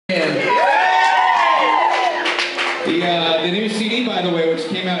new CD, by the way, which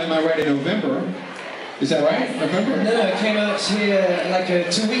came out, am I right, in November? Is that right? November? No, it came out here like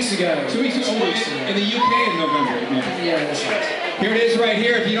 2 weeks ago. 2 weeks ago? In the UK in November. Yeah, that's right. Here it is right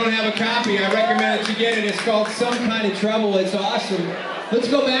here. If you don't have a copy, I recommend that you get it. It's called Some Kind of Trouble. It's awesome. Let's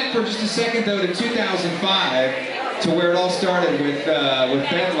go back for just a second, though, to 2005, to where it all started with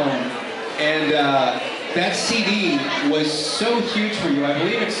Bedlam. And that CD was so huge for you. I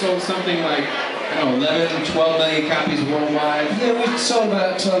believe it sold something like, I don't know, 11, 12 million copies worldwide. Yeah, we sold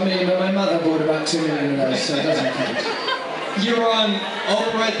about 12 million, but my mother bought about 2 million of those, so it doesn't count. You were on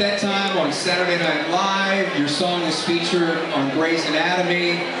Oprah at that time, on Saturday Night Live. Your song was featured on Grey's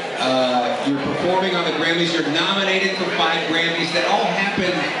Anatomy. You're performing on the Grammys. You're nominated for 5 Grammys. That all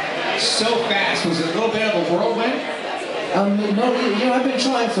happened so fast. Was it a little bit of a whirlwind? No, you know, I've been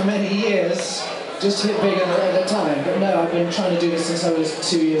trying for many years, just to hit big at the time. But no, I've been trying to do this since I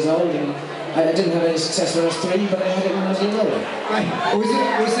was 2 years old, and I didn't have any success when I was 3, but I had it when I was a year older. Right.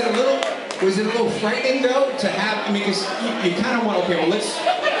 Was it a little frightening though to have? I mean, because you kind of want, okay, well let's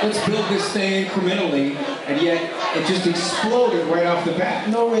build this thing incrementally, and yet it just exploded right off the bat.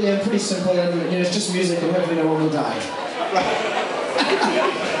 No, really, I'm pretty simple, and you know, it's just music, and hopefully no one will die.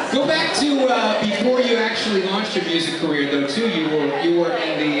 Right. Go back to before you actually launched your music career, though. Too, you were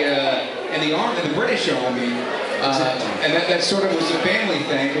in the army, the British Army, and that sort of was a family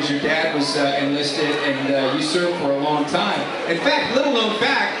thing because your dad was enlisted and you served for a long time. In fact, little known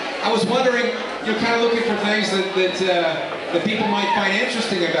fact, I was wondering, you're kind of looking for things that people might find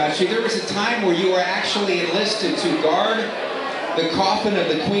interesting about you. There was a time where you were actually enlisted to guard the coffin of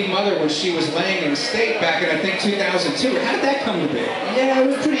the Queen Mother when she was laying in state back in, I think, 2002. How did that come to be? Yeah, it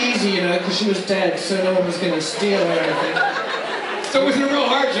was pretty easy, you know, because she was dead, so no one was going to steal her or anything. So it was a real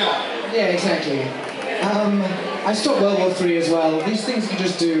hard job. Yeah, exactly. I stopped World War III as well. These things you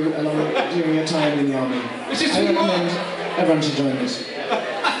just do during your time in the army. It's just I recommend everyone should join this.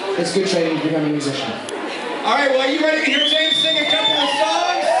 It's good training to become a musician. All right, well, are you ready to hear James?